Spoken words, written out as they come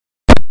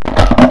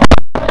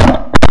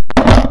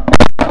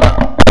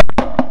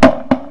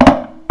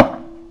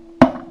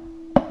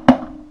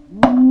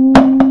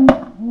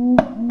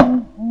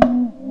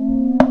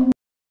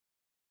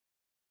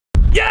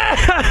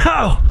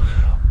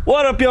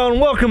up, y'all,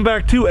 and welcome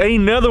back to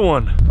another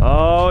one.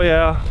 Oh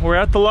yeah, we're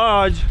at the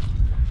lodge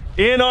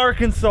in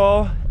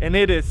Arkansas, and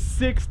it is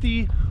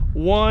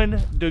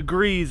 61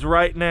 degrees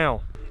right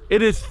now.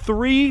 It is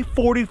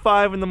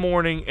 3:45 in the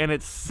morning, and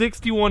it's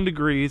 61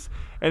 degrees,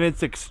 and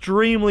it's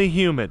extremely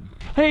humid.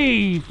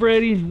 Hey,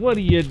 Freddie, what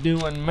are you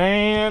doing,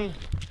 man?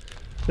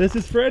 This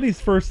is Freddie's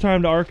first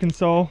time to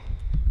Arkansas,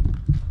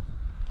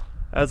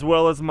 as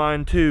well as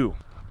mine too.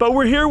 But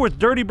we're here with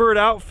Dirty Bird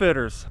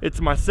Outfitters. It's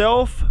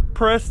myself,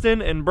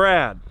 Preston, and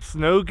Brad.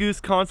 Snow Goose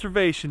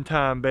conservation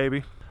time,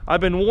 baby.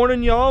 I've been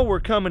warning y'all we're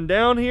coming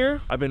down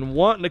here. I've been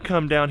wanting to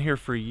come down here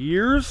for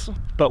years,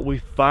 but we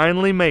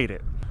finally made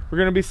it. We're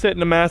gonna be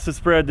setting a massive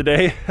spread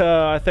today.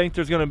 I think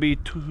there's gonna be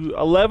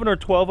 11 or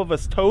 12 of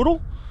us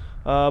total.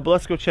 But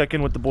let's go check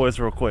in with the boys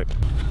real quick.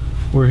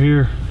 We're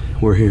here.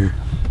 We're here.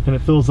 And it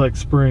feels like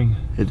spring.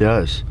 It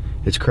does.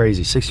 It's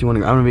crazy. 61.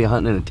 I'm gonna be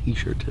hunting in a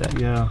t-shirt today.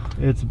 Yeah,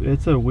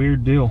 it's a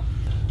weird deal.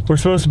 We're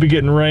supposed to be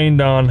getting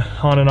rained on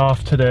and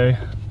off today.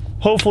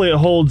 Hopefully it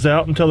holds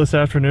out until this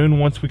afternoon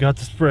once we got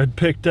the spread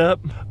picked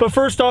up. But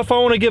first off, I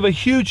want to give a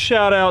huge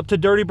shout out to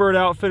Dirty Bird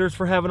Outfitters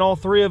for having all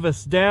three of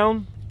us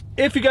down.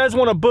 If you guys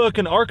want to book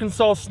an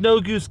Arkansas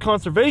Snow Goose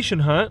conservation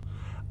hunt,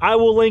 I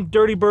will link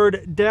Dirty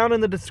Bird down in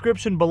the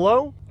description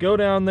below. Go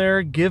down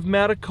there, give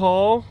Matt a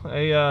call,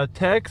 a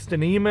text,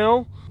 an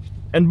email,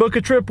 and book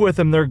a trip with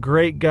them. They're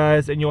great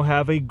guys, and you'll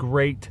have a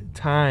great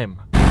time.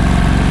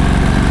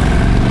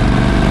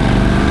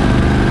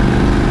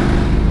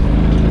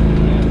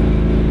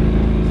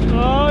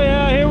 Oh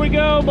yeah, here we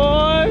go,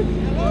 boys.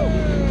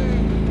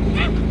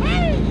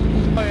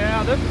 Oh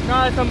yeah, this is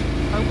nice.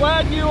 I'm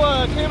glad you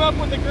came up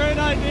with a great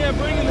idea of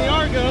bringing the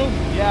Argo.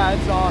 Yeah,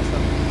 it's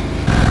awesome.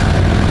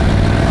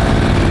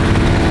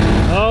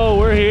 Oh,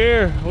 we're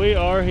here. We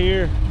are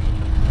here.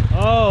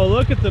 Oh,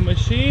 look at the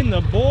machine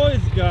the boys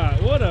got.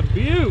 What a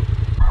beaut.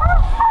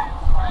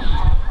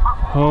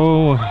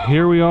 Oh,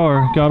 here we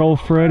are. Got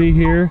old Freddie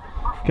here.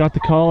 Got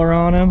the collar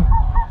on him.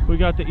 We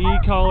got the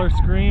E-collar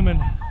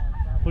screaming.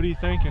 What are you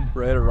thinking?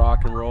 Ready to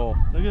rock and roll.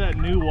 Look at that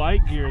new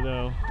white gear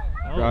though.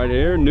 Oh. Right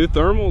here, new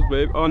thermals,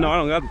 baby. Oh no, I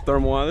don't got the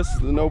thermal on. This is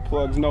the no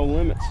plugs, no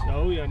limits.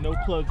 Oh yeah, no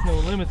plugs, no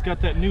limits.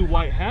 Got that new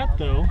white hat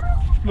though.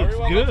 Looks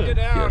good.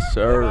 Yes,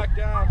 sir.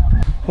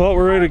 Well,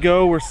 we're ready to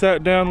go. We're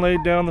sat down,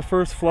 laid down. The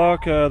first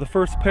flock, the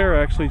first pair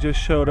actually just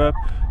showed up.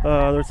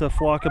 There's a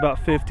flock about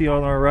 50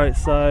 on our right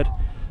side.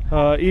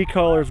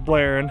 E-collar's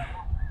blaring.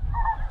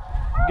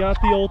 Got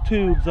the old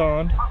tubes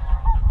on.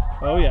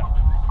 Oh yeah.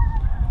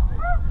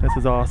 This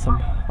is awesome.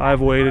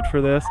 I've waited for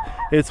this.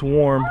 It's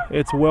warm.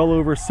 It's well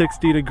over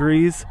 60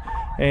 degrees,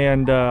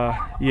 and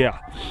yeah.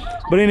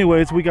 But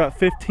anyways, we got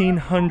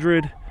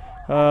 1,500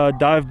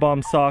 dive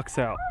bomb socks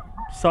out.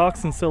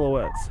 Socks and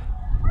silhouettes.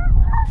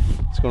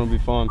 It's gonna be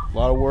fun. A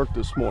lot of work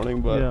this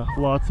morning, but yeah,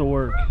 lots of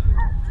work.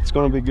 It's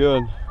gonna be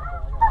good.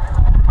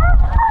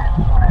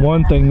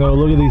 One thing though,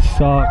 look at these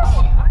socks.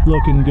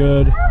 Looking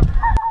good.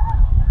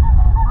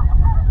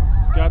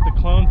 Got the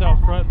clones out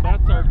front.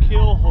 That's our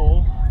kill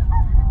hole.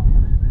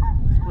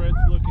 Spread's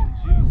looking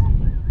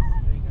juicy.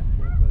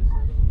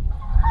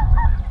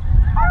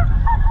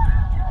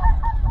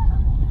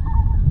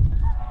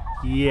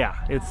 Yeah,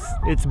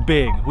 it's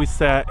big. We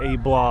sat a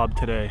blob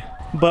today.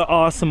 But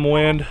awesome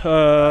wind.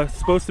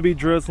 Supposed to be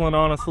drizzling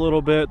on us a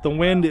little bit. The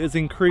wind is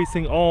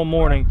increasing all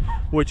morning,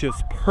 which is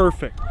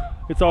perfect.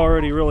 It's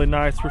already really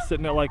nice. We're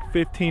sitting at like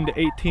 15 to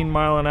 18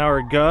 mile an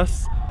hour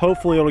gusts.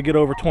 Hopefully it'll get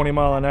over 20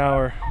 mile an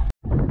hour.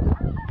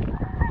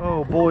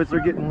 Oh, boys,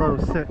 they're getting low.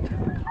 Sit.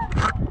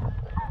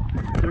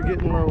 They're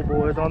getting low,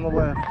 boys, on the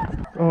left.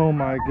 Oh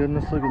my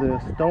goodness, look at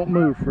this. Don't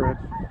move, Fred.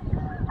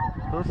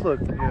 Let's look,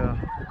 yeah.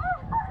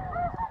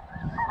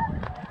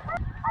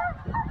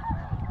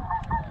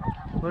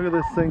 Look at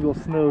this single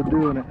snow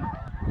doing it.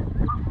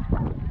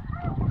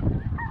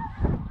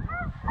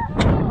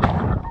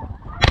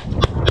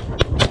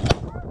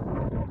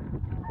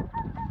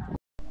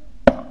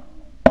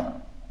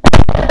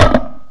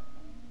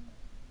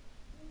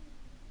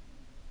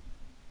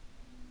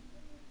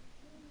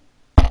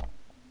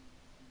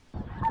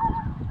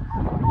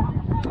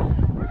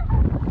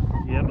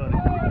 Yeah, buddy.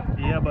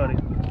 Yeah, buddy.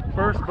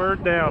 First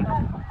bird down.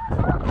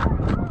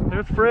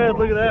 There's Fred.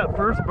 Look at that.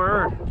 First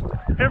bird.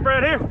 Here,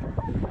 Fred, here.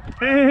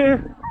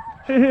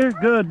 Here,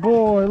 good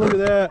boy, look at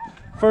that.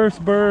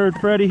 First bird,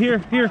 Freddie,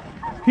 here,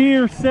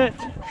 set,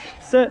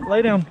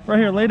 lay down, right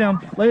here, lay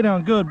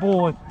down, good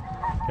boy.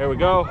 There we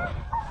go.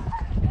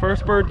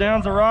 First bird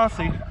down's a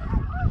Rossi.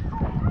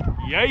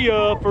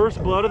 Yeah,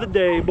 first blood of the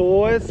day,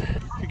 boys.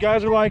 If you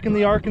guys are liking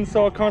the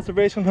Arkansas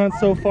conservation hunt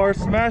so far,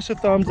 smash the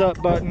thumbs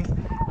up button.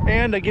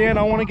 And again,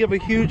 I want to give a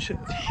huge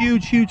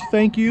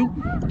thank you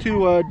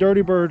to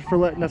Dirty Bird for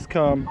letting us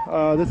come.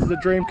 This is a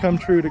dream come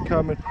true to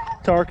come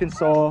to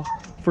Arkansas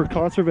for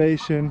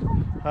conservation.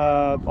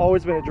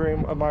 Always been a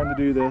dream of mine to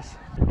do this.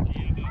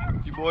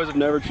 If you boys have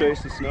never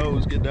chased the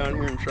snows, get down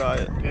here and try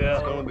it. Yeah.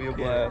 It's gonna be a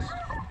blast.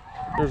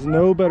 There's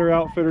no better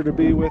outfitter to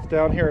be with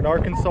down here in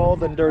Arkansas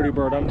than Dirty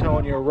Bird, I'm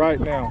telling you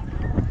right now.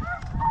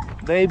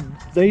 They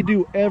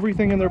do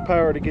everything in their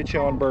power to get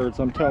you on birds,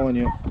 I'm telling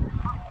you.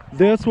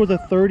 This was a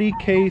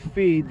 30K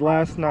feed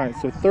last night,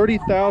 so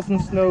 30,000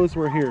 snows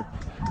were here.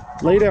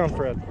 Lay down,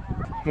 Fred.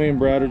 Me and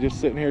Brad are just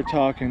sitting here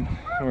talking,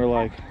 and we're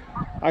like,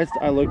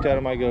 I looked at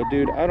him, I go,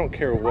 dude, I don't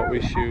care what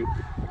we shoot.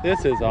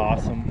 This is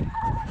awesome.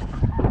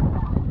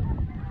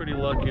 Pretty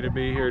lucky to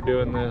be here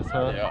doing this,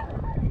 huh? Yeah.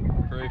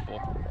 Grateful.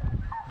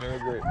 Very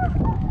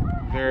grateful.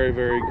 Very,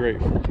 very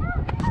grateful.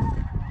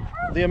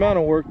 The amount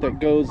of work that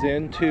goes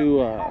into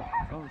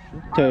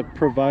to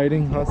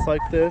providing hunts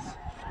like this,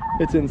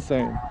 it's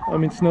insane. I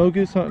mean, snow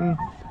goose hunting,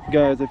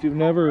 guys, if you've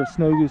never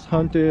snow goose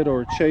hunted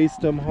or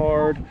chased them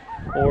hard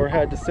or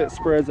had to set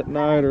spreads at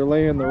night or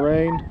lay in the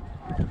rain,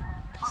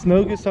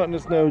 snow goose hunting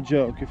is no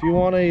joke. If you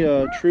want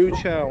a true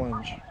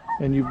challenge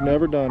and you've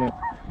never done it,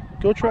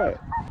 go try it.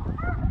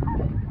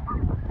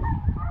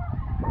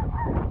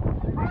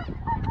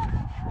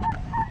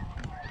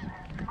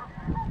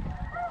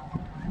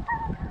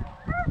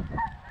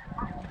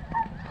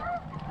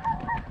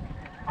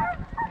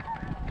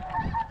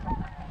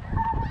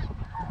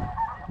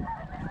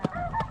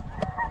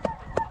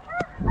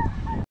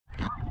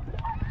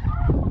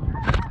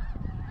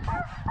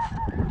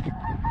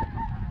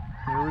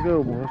 Here we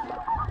go, boys.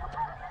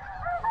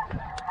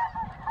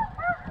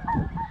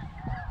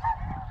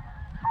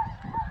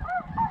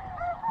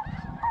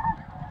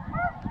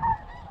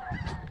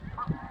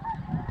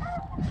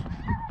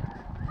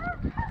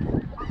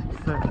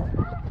 Set.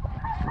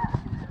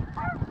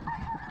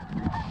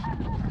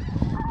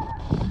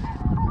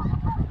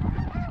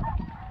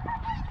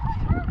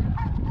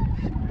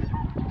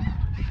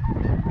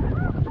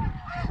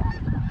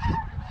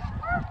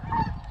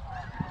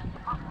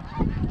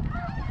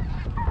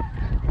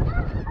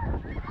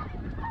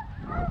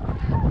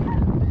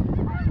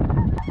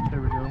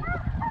 There we go.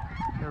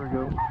 There we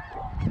go.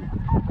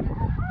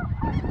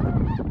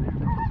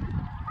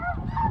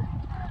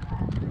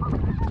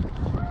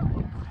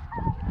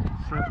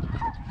 Set.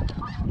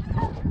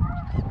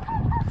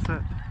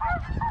 Set.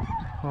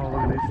 Oh,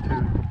 look at these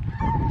two.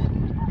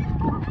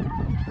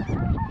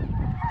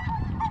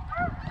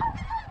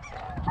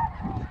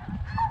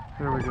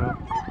 There we go.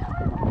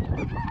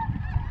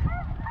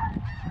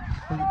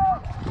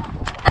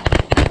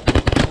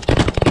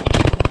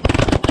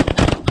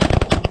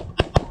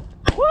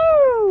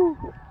 Woo!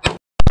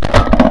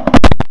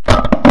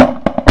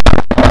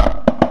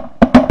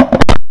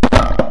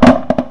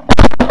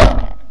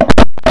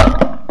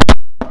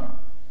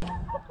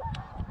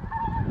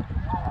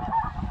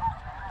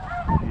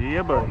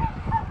 Yeah, buddy.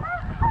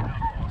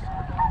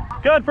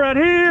 Good, Fred,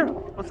 here.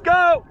 Let's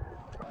go.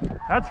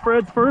 That's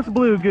Fred's first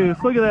blue goose.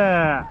 Look at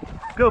that.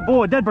 Good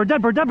boy. Dead bird,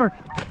 dead bird, dead bird.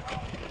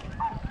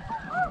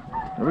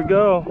 There we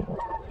go.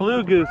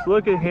 Blue goose.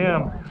 Look at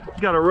him.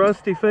 He's got a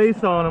rusty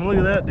face on him. Look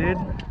at that, dude.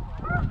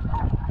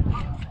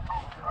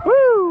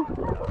 Woo!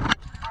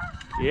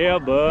 Yeah,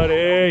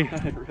 buddy. I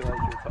didn't realize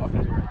you were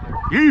talking to me right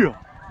there. Yeah.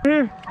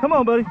 Here. Come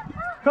on, buddy.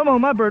 Come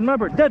on, my bird, my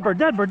bird. Dead bird,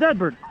 dead bird, dead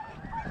bird.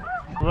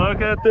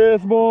 Look at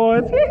this,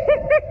 boys.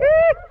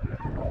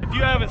 If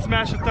you haven't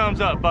smashed the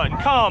thumbs up button,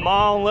 come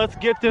on, let's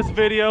get this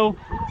video.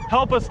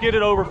 Help us get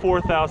it over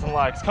 4,000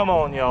 likes. Come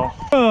on, y'all.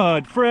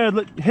 Good,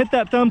 Fred. Hit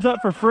that thumbs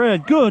up for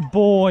Fred. Good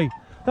boy.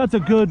 That's a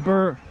good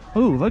bird.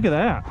 Ooh, look at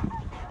that.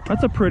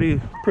 That's a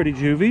pretty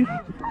juvie.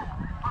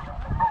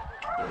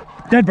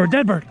 Dead bird,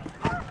 dead bird.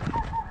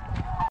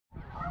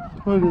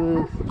 Look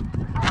at this.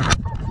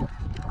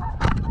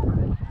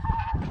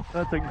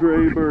 That's a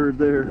gray bird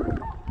there.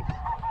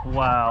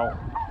 Wow.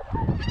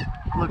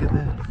 Look at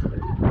this.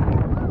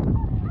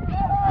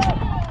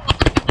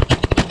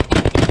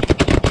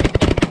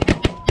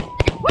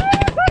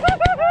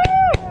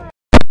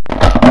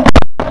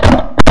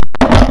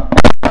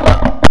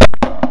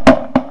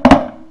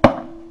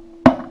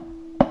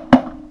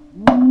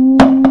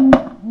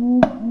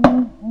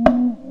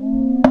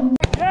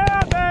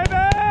 Yeah,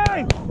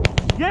 baby!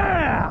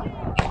 Yeah!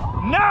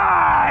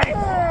 Nice!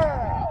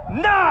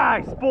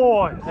 Nice,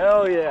 boys!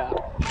 Hell yeah.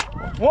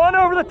 One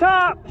over the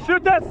top.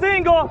 Shoot that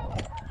single.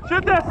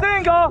 Shoot that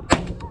single.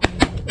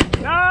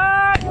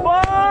 Nice,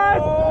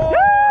 boys. Oh.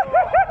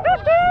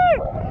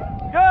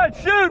 Good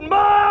shooting,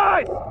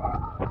 boys.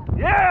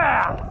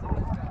 Yeah.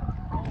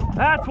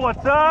 That's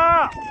what's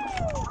up.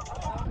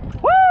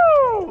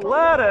 Woo!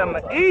 Let him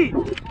eat.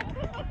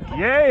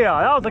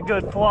 Yeah, that was a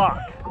good flock.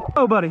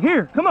 Oh, buddy,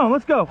 here. Come on,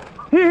 let's go.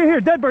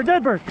 Here. Dead bird,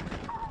 dead bird.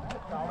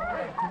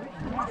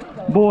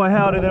 Boy,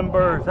 howdy them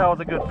birds. That was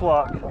a good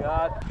flock.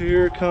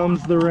 Here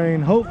comes the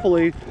rain.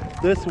 Hopefully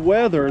this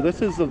weather,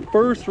 this is the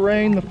first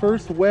rain, the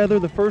first weather,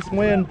 the first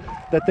wind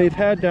that they've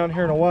had down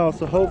here in a while.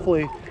 So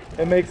hopefully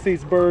it makes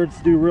these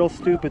birds do real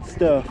stupid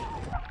stuff.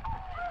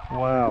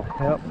 Wow,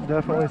 yep,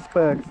 definitely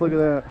specks. Look at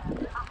that.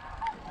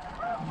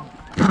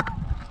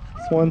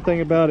 That's one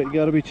thing about it, you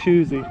gotta be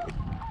choosy.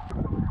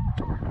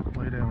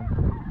 Lay down.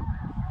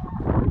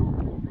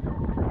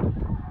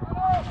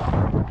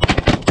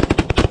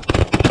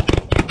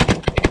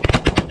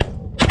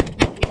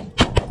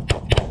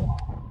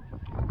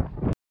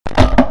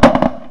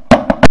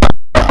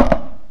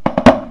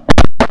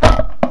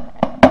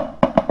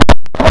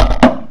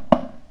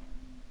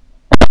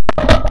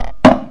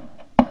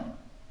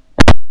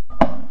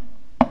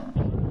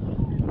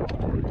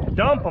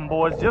 Dump them,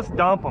 boys. Just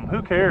dump them.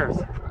 Who cares?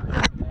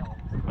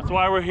 That's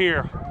why we're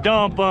here.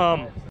 Dump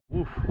them.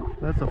 Oof,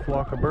 that's a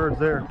flock of birds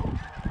there.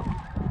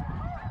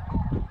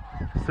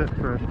 Sit,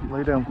 Fred.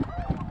 Lay down.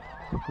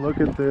 Look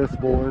at this,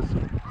 boys.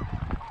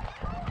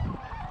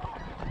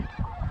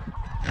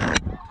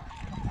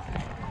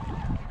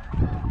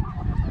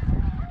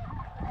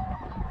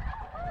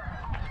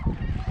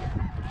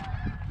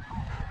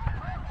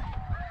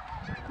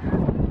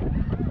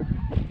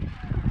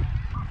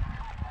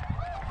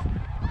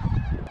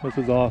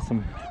 This is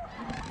awesome.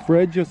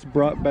 Fred just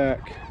brought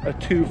back a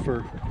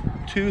twofer.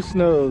 2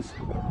 snows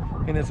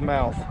in his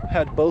mouth.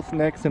 Had both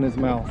necks in his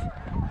mouth.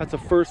 That's the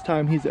first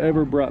time he's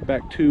ever brought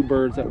back 2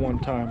 birds at one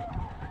time.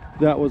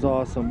 That was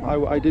awesome.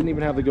 I didn't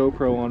even have the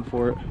GoPro on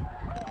for it.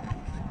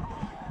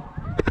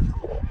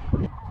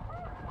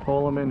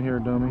 Pull him in here,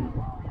 dummy.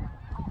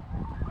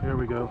 Here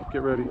we go.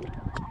 Get ready.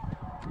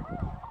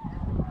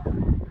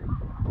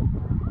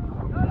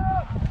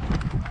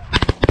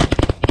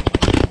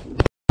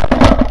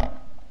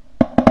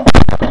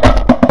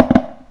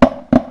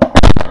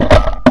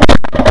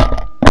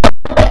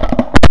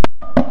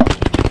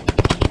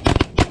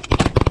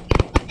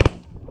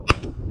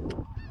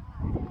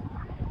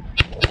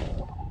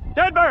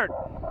 Dead bird!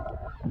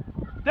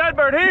 Dead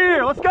bird,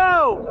 here! Let's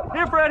go!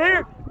 Here, Fred,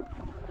 here!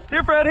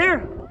 Here, Fred,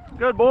 here!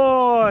 Good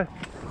boy!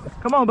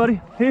 Come on,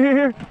 buddy.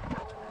 Here.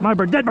 My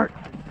bird, dead bird!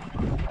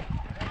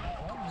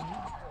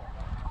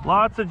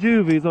 Lots of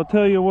juvies, I'll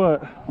tell you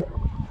what.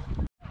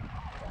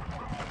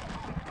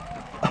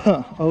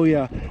 Oh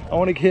yeah, I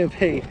want to give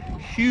a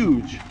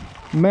huge,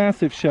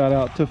 massive shout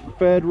out to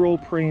Federal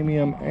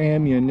Premium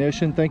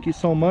Ammunition. Thank you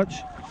so much.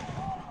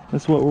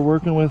 That's what we're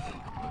working with.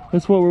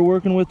 That's what we're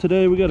working with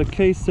today. We got a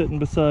case sitting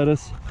beside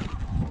us.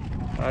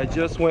 I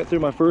just went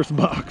through my first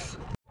box.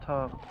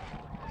 Top.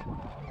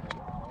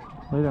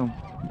 Lay down.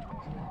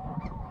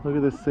 Look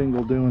at this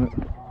single doing it.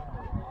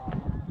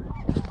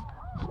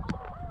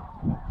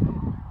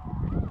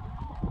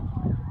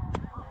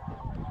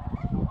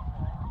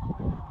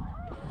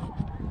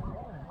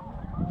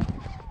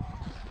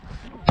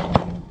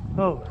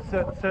 Oh,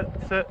 sit,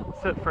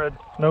 Fred.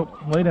 Nope,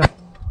 lay down.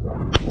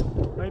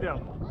 Lay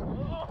down.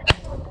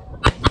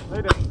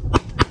 Lay down.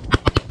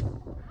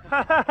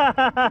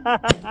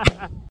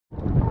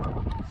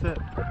 Sit.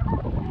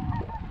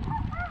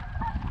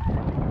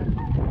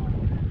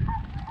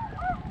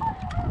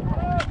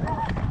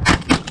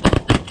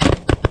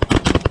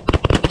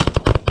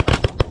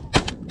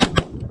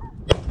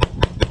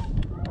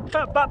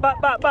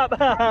 Bop.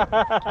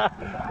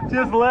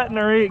 Just letting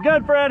her eat.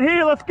 Good, Fred.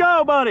 Here, let's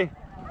go, buddy.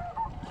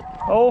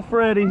 Oh,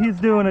 Freddy, he's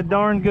doing a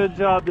darn good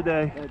job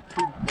today.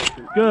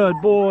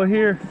 Good boy.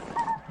 Here,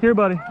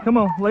 buddy. Come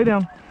on, lay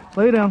down.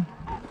 Lay down.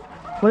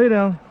 Lay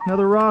down.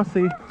 Another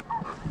Rossi.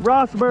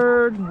 Ross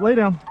bird. Lay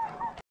down.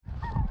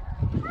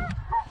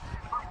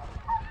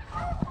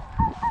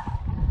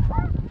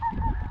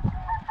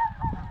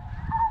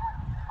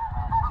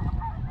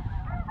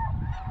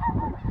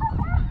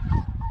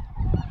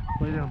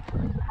 Lay down.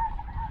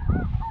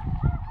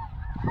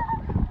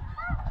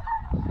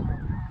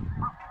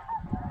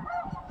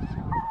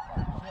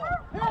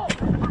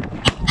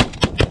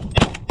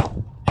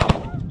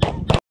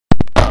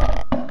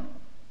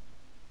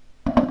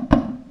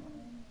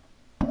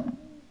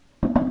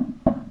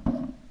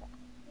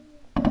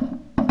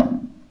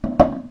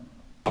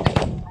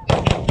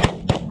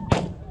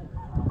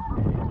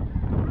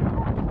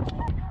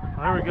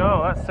 There we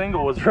go. That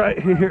single was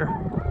right here.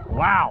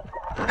 Wow.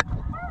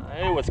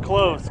 It was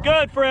close.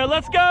 Good, Fred.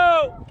 Let's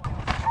go.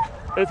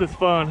 This is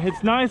fun.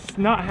 It's nice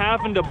not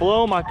having to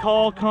blow my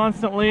call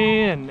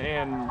constantly, and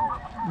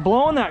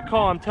blowing that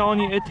call, I'm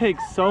telling you, it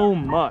takes so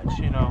much,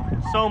 you know,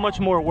 so much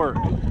more work.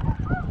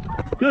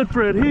 Good,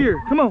 Fred.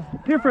 Here. Come on.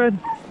 Here, Fred.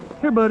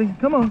 Here, buddy.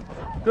 Come on.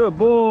 Good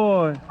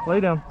boy. Lay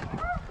down.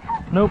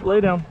 Nope.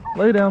 Lay down.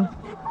 Lay down.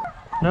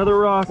 Another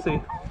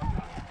Rossi.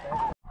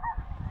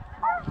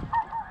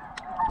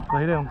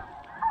 Lay down.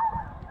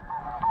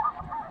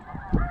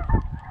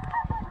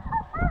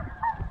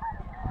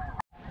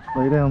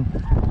 Lay down.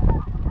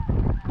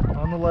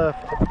 On the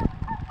left.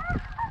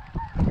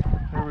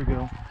 There we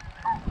go.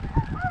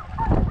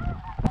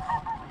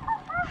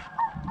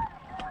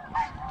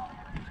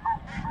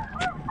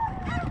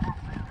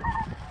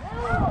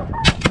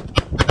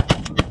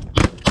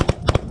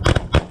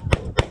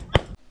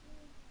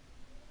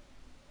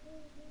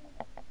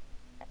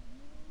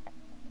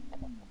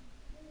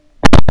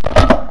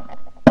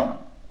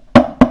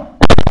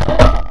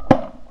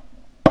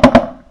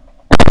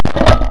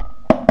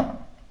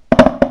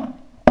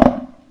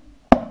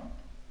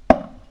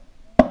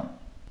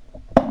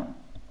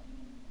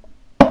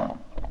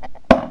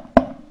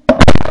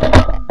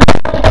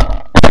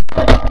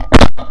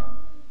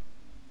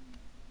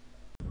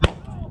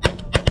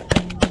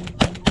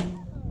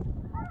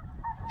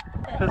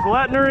 Just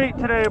letting her eat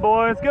today,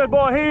 boys. Good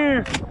boy.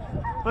 Here.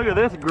 Look at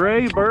this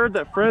gray bird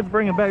that Fred's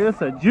bringing back. This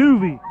is a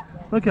juvie.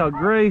 Look how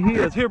gray he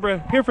is. Here,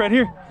 Fred. Here, Fred.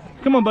 Here.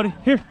 Come on, buddy.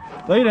 Here.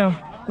 Lay down.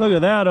 Look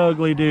at that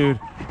ugly dude.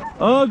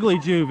 Ugly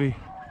juvie.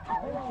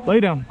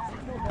 Lay down.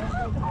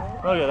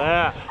 Look at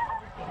that.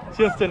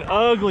 Just an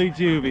ugly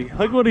juvie.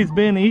 Look what he's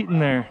been eating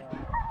there.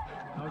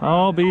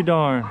 I'll be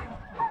darned.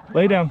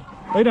 Lay down,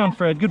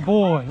 Fred. Good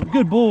boy,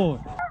 good boy.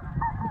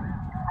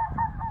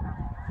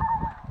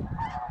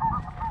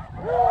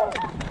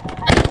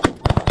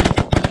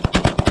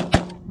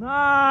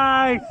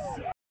 Nice.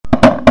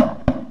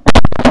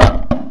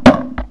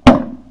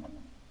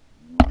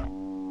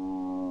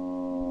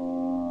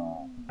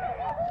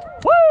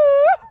 Woo!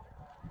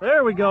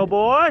 There we go,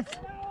 boys.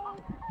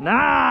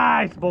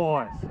 Nice,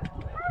 boys.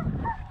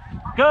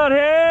 Good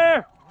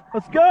here.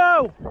 Let's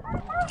go.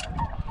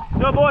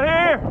 Good boy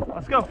here.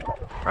 Let's go.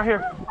 Right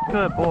here.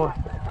 Good boy.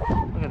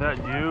 Look at that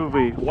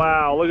juvie.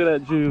 Wow, look at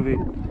that juvie.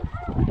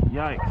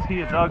 Yikes, he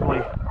is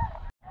ugly.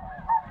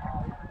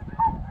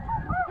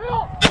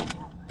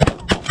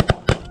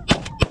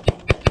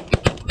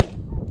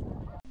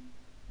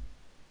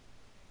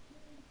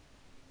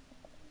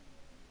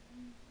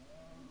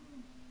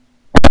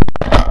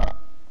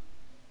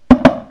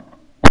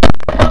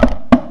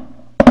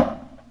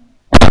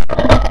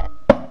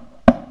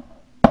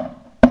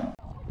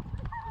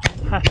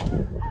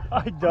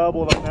 I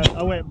doubled on that.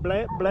 I went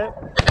blap, blap.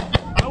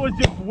 I was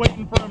just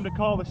waiting for him to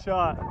call the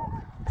shot.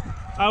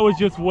 I was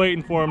just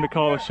waiting for him to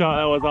call the shot.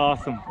 That was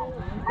awesome.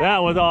 That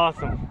was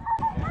awesome.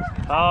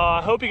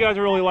 I hope you guys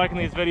are really liking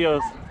these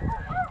videos.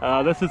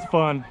 This is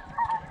fun.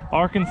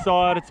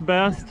 Arkansas at its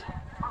best.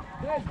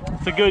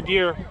 It's a good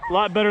year. A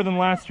lot better than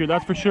last year,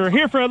 that's for sure.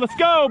 Here, Fred, let's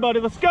go, buddy,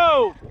 let's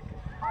go.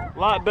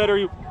 Lot better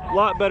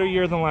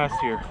year than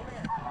last year.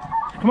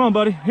 Come on,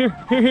 buddy.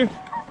 Here.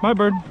 My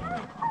bird.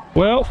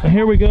 Well,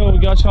 here we go. We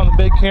got you on the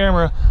big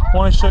camera. I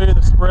want to show you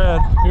the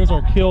spread. Here's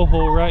our kill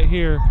hole right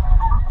here.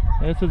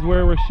 This is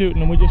where we're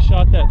shooting, and we just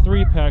shot that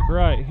 3-pack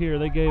right here.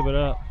 They gave it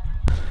up.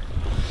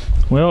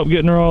 Well,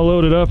 getting her all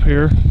loaded up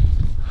here.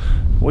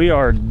 We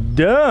are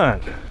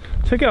done.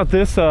 Check out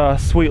this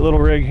sweet little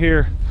rig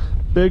here.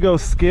 Big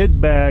old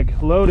skid bag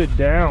loaded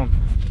down.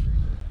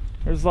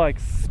 There's like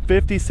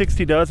 50,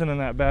 60 dozen in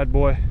that bad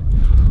boy.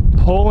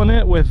 Pulling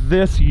it with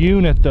this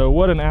unit though.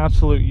 What an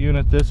absolute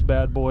unit this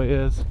bad boy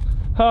is.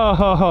 Ho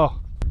ho ho.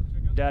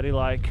 Daddy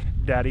like,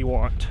 daddy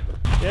want.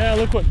 Yeah,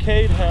 look what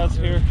Cade has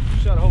here.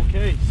 Shot a whole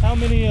case. How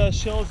many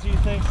shells do you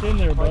think's in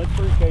there, bud?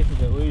 3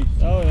 cases at least.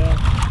 Oh yeah.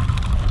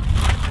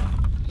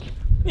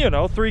 You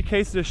know, 3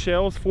 cases of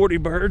shells, 40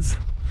 birds.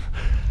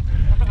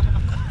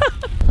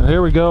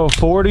 Here we go,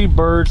 40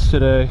 birds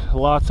today.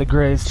 Lots of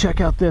grays.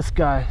 Check out this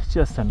guy.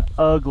 Just an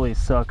ugly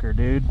sucker,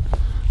 dude.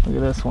 Look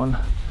at this one.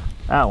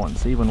 That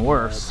one's even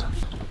worse.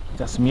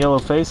 Got some yellow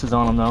faces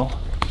on them though.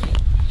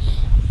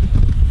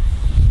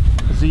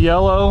 Is the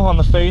yellow on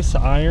the face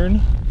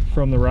iron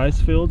from the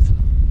rice fields?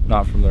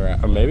 Not from the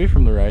maybe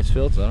from the rice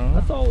fields. I don't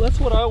know. That's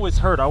what I always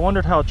heard. I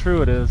wondered how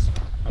true it is.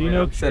 Do you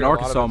know? Said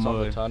Arkansas on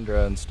the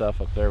tundra and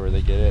stuff up there where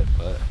they get it,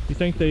 but you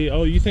think they?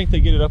 Oh, you think they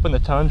get it up in the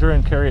tundra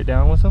and carry it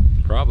down with them?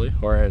 Probably,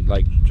 or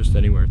like just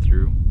anywhere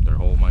through their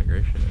whole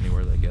migration,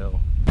 anywhere they go.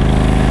 She's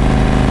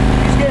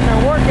getting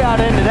her workout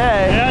in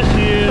today. Yeah,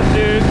 she is,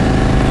 dude.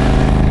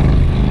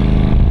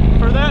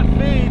 For that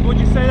feed, would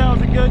you say that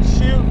was a good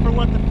shoot for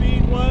what the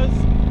feed was?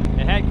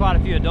 It had quite a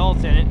few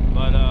adults in it,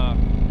 but I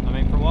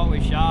mean, for what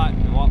we shot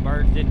and what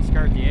birds didn't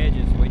skirt the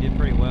edges, we did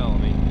pretty well. I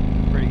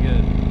mean, pretty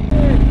good.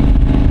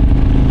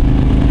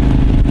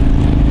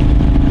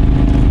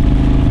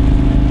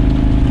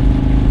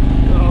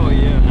 Oh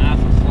yeah, nice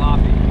and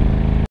sloppy.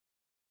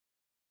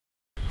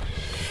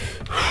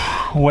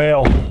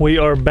 Well, we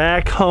are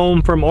back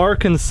home from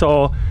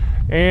Arkansas,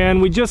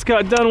 and we just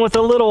got done with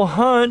a little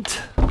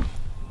hunt.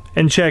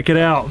 And check it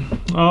out.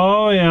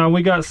 Oh yeah,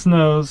 we got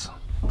snows.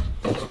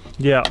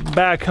 Yeah,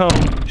 back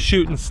home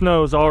shooting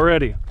snows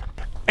already.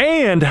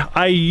 And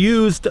I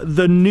used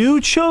the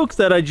new choke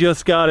that I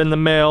just got in the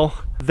mail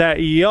that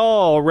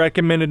y'all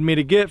recommended me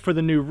to get for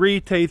the new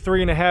Rite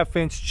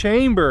 3.5-inch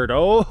chambered.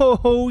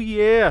 Oh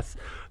yes,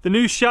 the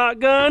new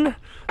shotgun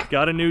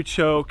got a new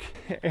choke,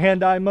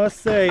 and I must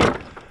say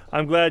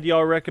I'm glad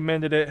y'all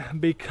recommended it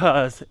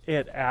because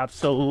it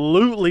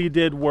absolutely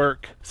did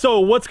work.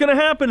 So what's gonna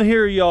happen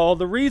here, y'all?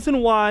 The reason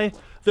why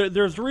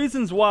there's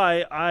reasons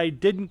why I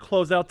didn't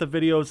close out the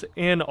videos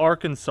in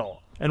Arkansas,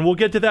 and we'll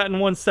get to that in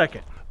 1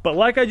 second. But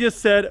like I just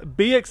said,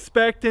 be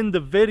expecting the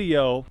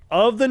video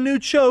of the new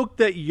choke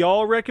that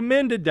y'all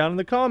recommended down in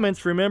the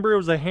comments. Remember, it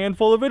was a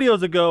handful of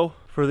videos ago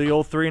for the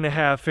old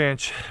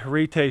 3.5-inch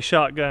Rite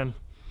shotgun.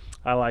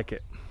 I like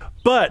it.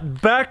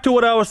 But back to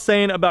what I was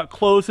saying about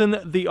closing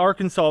the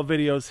Arkansas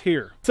videos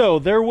here. So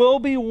there will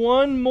be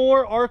one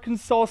more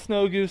Arkansas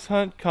snow goose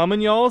hunt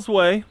coming y'all's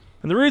way.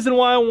 And the reason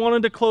why I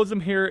wanted to close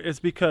them here is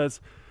because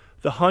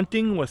the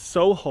hunting was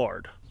so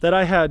hard that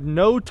I had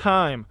no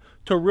time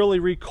to really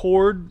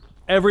record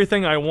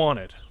everything I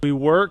wanted. We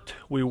worked,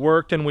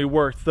 and we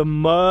worked. The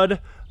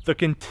mud, the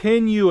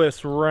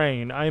continuous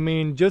rain. I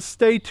mean, just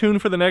stay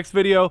tuned for the next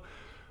video.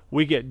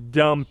 We get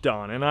dumped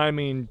on, and I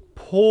mean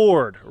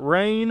poured.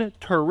 Rain,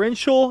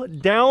 torrential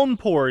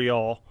downpour,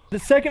 y'all. The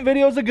second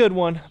video is a good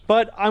one,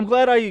 but I'm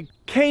glad I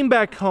came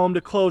back home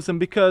to close them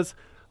because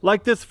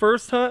Like this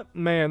first hunt,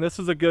 man, this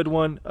is a good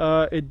one.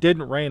 It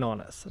didn't rain on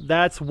us.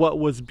 That's what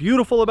was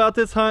beautiful about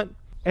this hunt.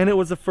 And it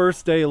was the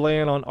first day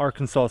laying on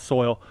Arkansas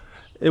soil.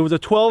 It was a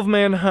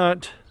 12-man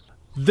hunt.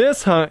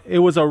 This hunt, it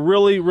was a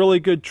really, really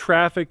good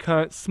traffic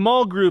hunt.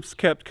 Small groups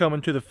kept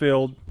coming to the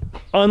field.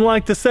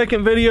 Unlike the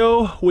second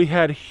video, we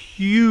had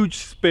huge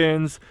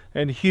spins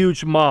and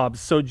huge mobs.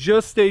 So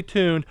just stay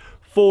tuned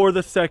for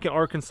the second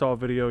Arkansas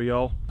video,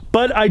 y'all.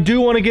 But I do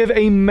want to give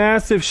a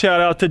massive shout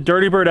out to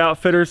Dirty Bird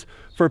Outfitters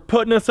for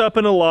putting us up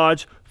in a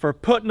lodge, for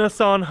putting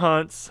us on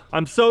hunts.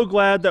 I'm so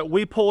glad that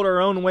we pulled our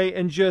own weight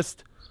and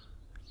just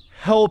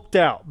helped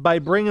out by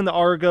bringing the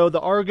Argo. The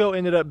Argo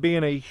ended up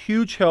being a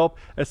huge help,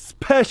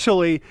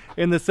 especially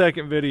in the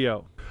second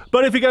video.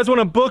 But if you guys want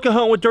to book a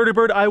hunt with Dirty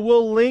Bird, I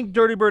will link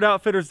Dirty Bird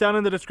Outfitters down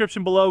in the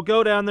description below.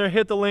 Go down there,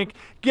 hit the link,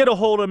 get a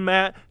hold of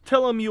Matt,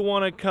 tell him you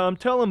want to come,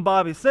 tell him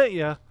Bobby sent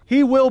you.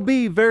 He will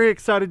be very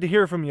excited to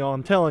hear from y'all,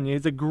 I'm telling you.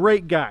 He's a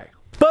great guy.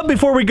 But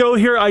before we go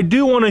here, I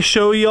do want to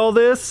show y'all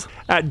this.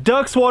 At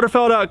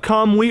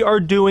DUXwaterfowl.com, we are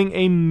doing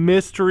a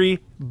mystery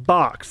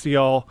box,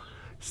 y'all.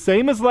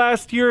 Same as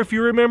last year, if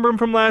you remember them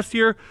from last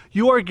year,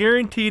 you are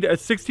guaranteed a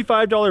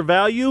 $65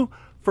 value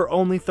for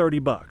only 30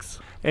 bucks.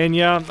 And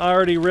yeah, I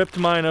already ripped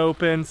mine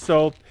open,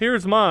 so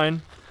here's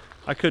mine.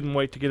 I couldn't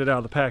wait to get it out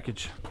of the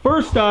package.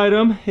 First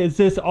item is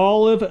this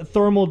olive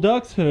thermal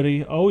DUX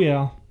hoodie. Oh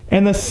yeah.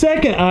 And the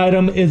second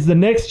item is the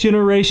Next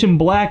Generation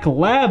Black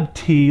Lab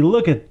Tee.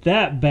 Look at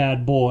that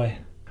bad boy.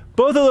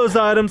 Both of those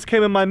items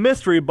came in my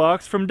mystery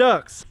box from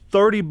DUX.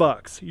 30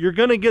 bucks. You're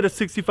gonna get a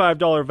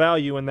 $65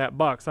 value in that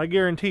box, I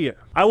guarantee it.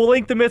 I will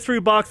link the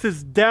mystery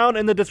boxes down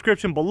in the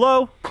description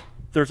below.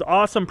 There's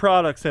awesome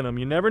products in them.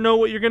 You never know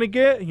what you're gonna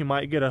get. You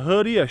might get a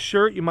hoodie, a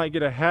shirt, you might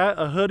get a hat,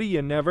 a hoodie,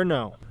 you never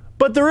know.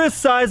 But there is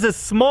sizes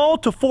small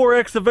to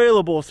 4X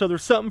available, so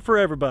there's something for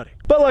everybody.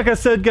 But like I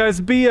said,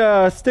 guys, be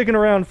sticking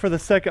around for the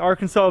second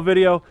Arkansas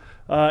video.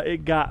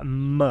 It got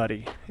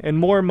muddy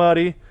and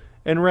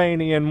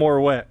rainy and more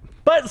wet.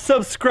 But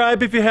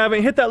subscribe if you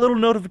haven't. Hit that little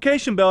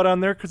notification bell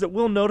down there because it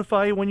will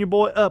notify you when your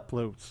boy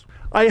uploads.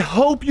 I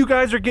hope you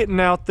guys are getting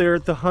out there.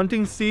 The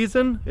hunting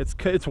season,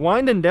 it's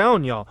winding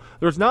down, y'all.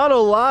 There's not a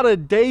lot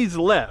of days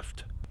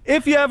left.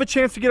 If you have a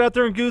chance to get out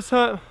there and goose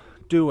hunt,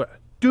 do it.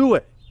 Do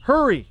it.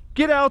 Hurry.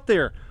 Get out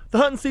there. The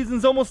hunting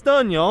season's almost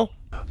done, y'all.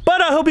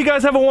 But I hope you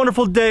guys have a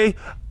wonderful day.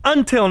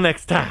 Until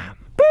next time.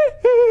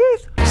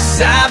 Peace.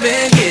 I've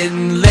been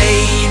getting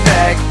laid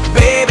back,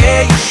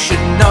 baby, you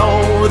should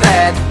know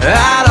that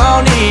I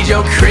don't need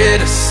your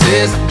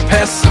criticism,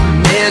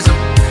 pessimism.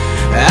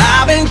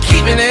 I've been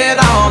keeping it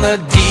on the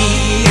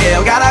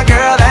DL, got a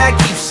girl that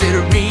keeps it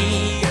real.